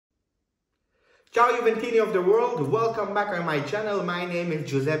Ciao Juventini of the world, welcome back on my channel. My name is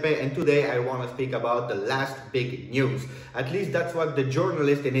Giuseppe and today I want to speak about the last big news. At least that's what the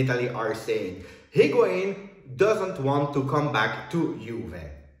journalists in Italy are saying. Higuain doesn't want to come back to Juve.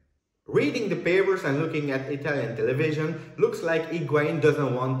 Reading the papers and looking at Italian television, looks like Higuain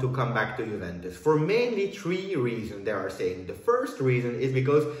doesn't want to come back to Juventus for mainly three reasons they are saying. The first reason is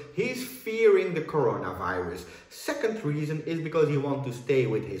because he's fearing the coronavirus. Second reason is because he wants to stay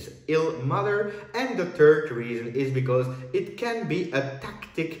with his ill mother. And the third reason is because it can be a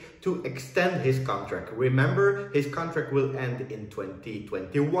tactic to extend his contract. Remember, his contract will end in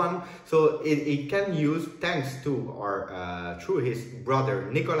 2021. So it can use, thanks to or through his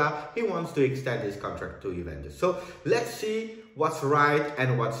brother Nicola, he wants to extend his contract to Juventus. So let's see what's right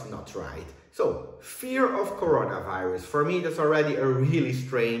and what's not right. So, fear of coronavirus. For me, that's already a really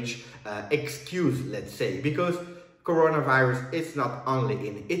strange excuse, let's say, because coronavirus is not only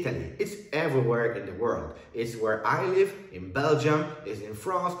in Italy, it's everywhere in the world. It's where I live, in Belgium, it's in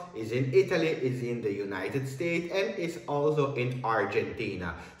France, it's in Italy, it's in the United States, and it's also in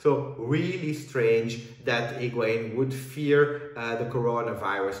Argentina. So really strange that Higuain would fear the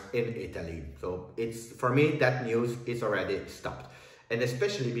coronavirus in Italy. So it's, for me, that news is already stopped. And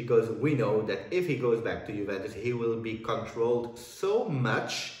especially because we know that if he goes back to Juventus, he will be controlled so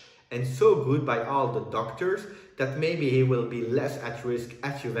much and so good by all the doctors that maybe he will be less at risk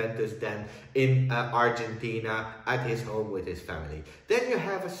at Juventus than in Argentina at his home with his family. Then you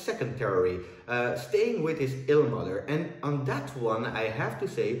have a second theory, staying with his ill mother. And on that one, I have to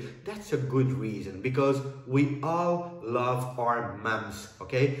say, that's a good reason because we all love our moms,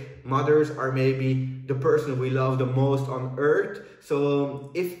 okay? Mothers are maybe the person we love the most on earth.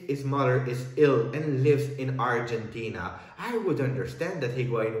 So if his mother is ill and lives in Argentina, I would understand that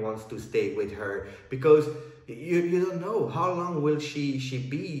Higuain wants to stay with her because you don't know how long will she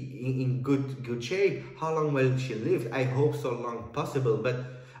be in good shape, how long will she live. I hope so long possible, but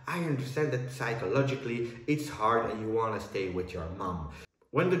I understand that psychologically it's hard and you want to stay with your mom.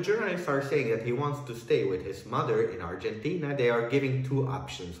 When the journalists are saying that he wants to stay with his mother in Argentina, they are giving two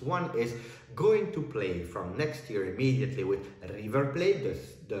options. One is going to play from next year immediately with River Plate,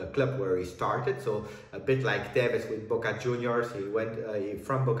 the club where he started. So a bit like Tevez with Boca Juniors, he went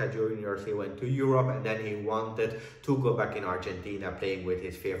from Boca Juniors, he went to Europe and then he wanted to go back in Argentina playing with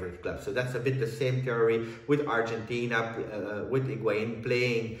his favorite club. So that's a bit the same theory with Argentina, with Higuain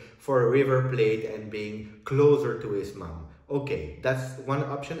playing for River Plate and being closer to his mom. Okay, that's one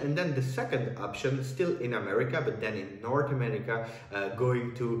option. And then the second option, still in America, but then in North America,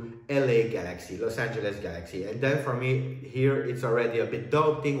 going to LA Galaxy, Los Angeles Galaxy. And then for me, here it's already a bit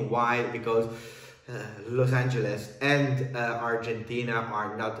doubting. Why? Because Los Angeles and Argentina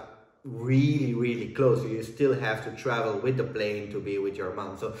are not really close. You still have to travel with the plane to be with your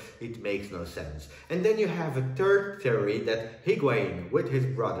mom, so it makes no sense. And then you have a third theory that Higuain with his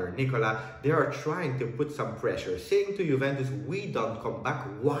brother Nicola, they are trying to put some pressure, saying to Juventus, we don't come back.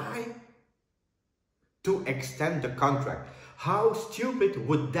 Why? To extend the contract. How stupid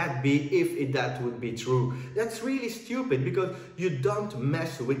would that be if that would be true? That's really stupid because you don't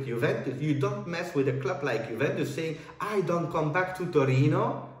mess with Juventus, you don't mess with a club like Juventus saying, I don't come back to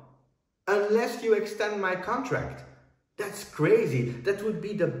Torino unless you extend my contract. That's crazy. That would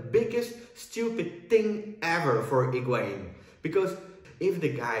be the biggest stupid thing ever for Higuain. Because if the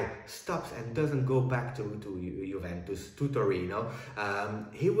guy stops and doesn't go back to Juventus, to Torino,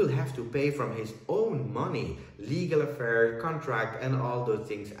 he will have to pay from his own money, legal affair, contract, and all those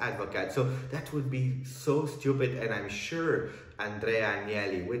things, advocate. So that would be so stupid, and I'm sure Andrea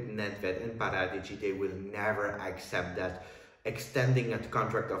Agnelli with Nedved and Paratici, they will never accept that, extending a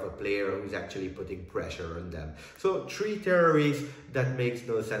contract of a player who's actually putting pressure on them. So three theories that makes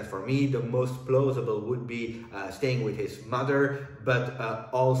no sense for me. The most plausible would be staying with his mother,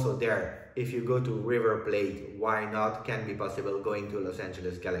 but also there, if you go to River Plate, why not? Can be possible. Going to Los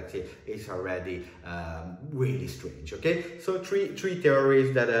Angeles Galaxy is already really strange, okay? So three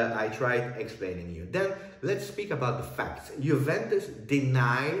theories that I tried explaining you. Then let's speak about the facts. Juventus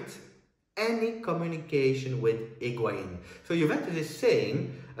denied any communication with Higuain. So Juventus is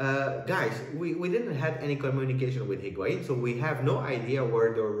saying, guys, we didn't have any communication with Higuain, so we have no idea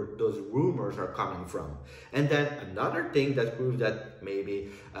where those rumors are coming from. And then another thing that proves that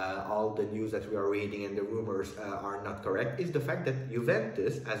maybe all the news that we are reading and the rumors are not correct is the fact that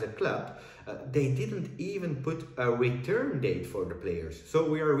Juventus as a club, they didn't even put a return date for the players. So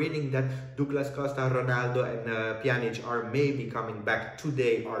we are reading that Douglas Costa, Ronaldo and Pjanic are maybe coming back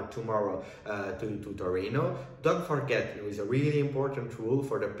today or tomorrow to Torino. Don't forget, it was a really important rule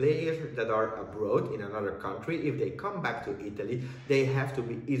for the players that are abroad in another country, if they come back to Italy, they have to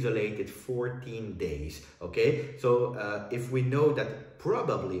be isolated 14 days, okay? So if we know that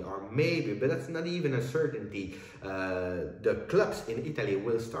probably or maybe, but that's not even a certainty, the clubs in Italy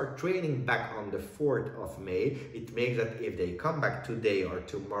will start training back on the 4th of May. It makes that if they come back today or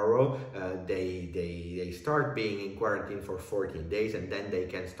tomorrow, they start being in quarantine for 14 days, and then they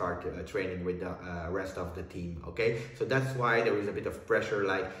can start training with the rest of the team, okay? So that's why there is a bit of pressure,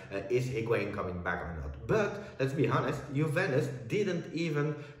 like is Higuain coming back or not? But let's be honest, Juventus didn't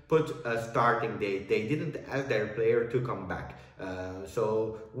even put a starting date. They didn't ask their player to come back.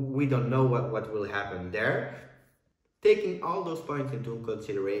 So we don't know what will happen there. Taking all those points into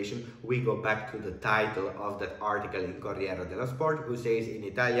consideration, we go back to the title of that article in Corriere dello Sport, who says in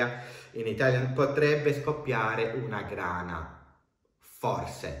Italian, potrebbe scoppiare una grana.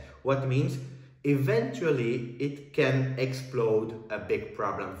 Forse. What means eventually it can explode a big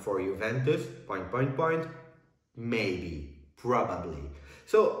problem for Juventus, ... maybe, probably.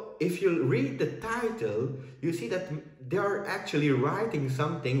 So if you read the title, you see that they are actually writing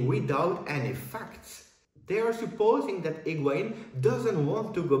something without any facts. They are supposing that Higuain doesn't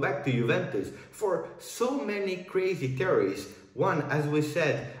want to go back to Juventus for so many crazy theories. One, as we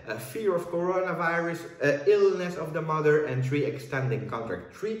said, fear of coronavirus, illness of the mother, and 3, extending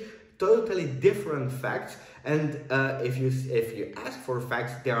contract. 3 totally different facts, and if you ask for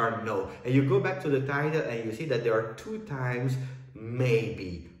facts, there are no. And you go back to the title and you see that there are 2 times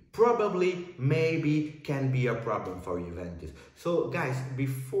maybe. Probably, maybe can be a problem for Juventus. So guys,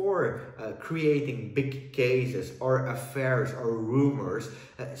 before creating big cases or affairs or rumors,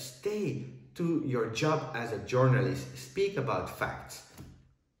 stay to your job as a journalist. Speak about facts.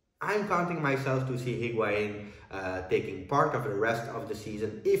 I'm counting myself to see Higuain taking part of the rest of the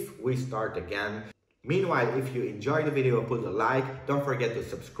season if we start again. Meanwhile, if you enjoyed the video, put a like, don't forget to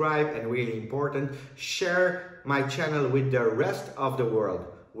subscribe, and really important, share my channel with the rest of the world,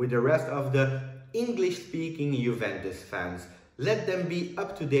 with the rest of the English-speaking Juventus fans. Let them be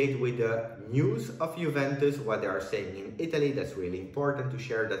up to date with the news of Juventus, what they are saying in Italy. That's really important to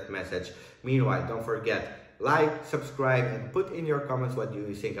share that message. Meanwhile, don't forget, like, subscribe, and put in your comments what do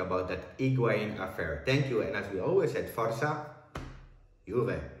you think about that Higuain affair. Thank you, and as we always said, Forza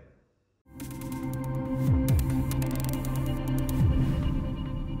Juve.